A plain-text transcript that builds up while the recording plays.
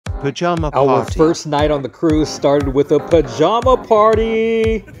Pajama Our Party. first night on the cruise started with a pajama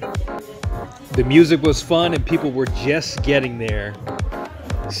party. The music was fun and people were just getting there.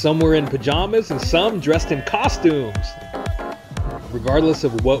 Some were in pajamas and some dressed in costumes. Regardless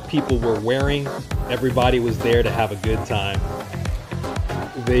of what people were wearing, everybody was there to have a good time.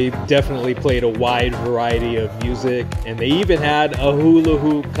 They definitely played a wide variety of music, and they even had a hula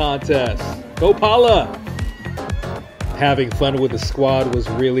hoop contest. Go Pala! Having fun with the squad was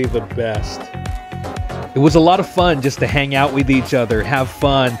really the best. It was a lot of fun just to hang out with each other, have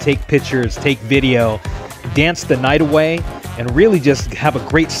fun, take pictures, take video, dance the night away, and really just have a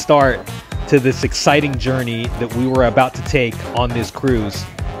great start to this exciting journey that we were about to take on this cruise.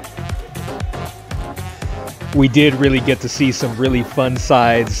 We did really get to see some really fun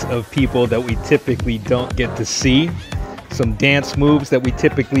sides of people that we typically don't get to see. Some dance moves that we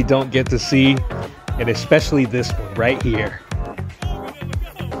typically don't get to see. And especially this one right here.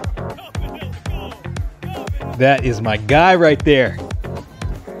 That is my guy right there.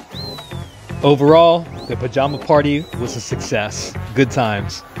 Overall, the pajama party was a success. Good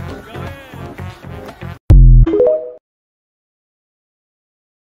times.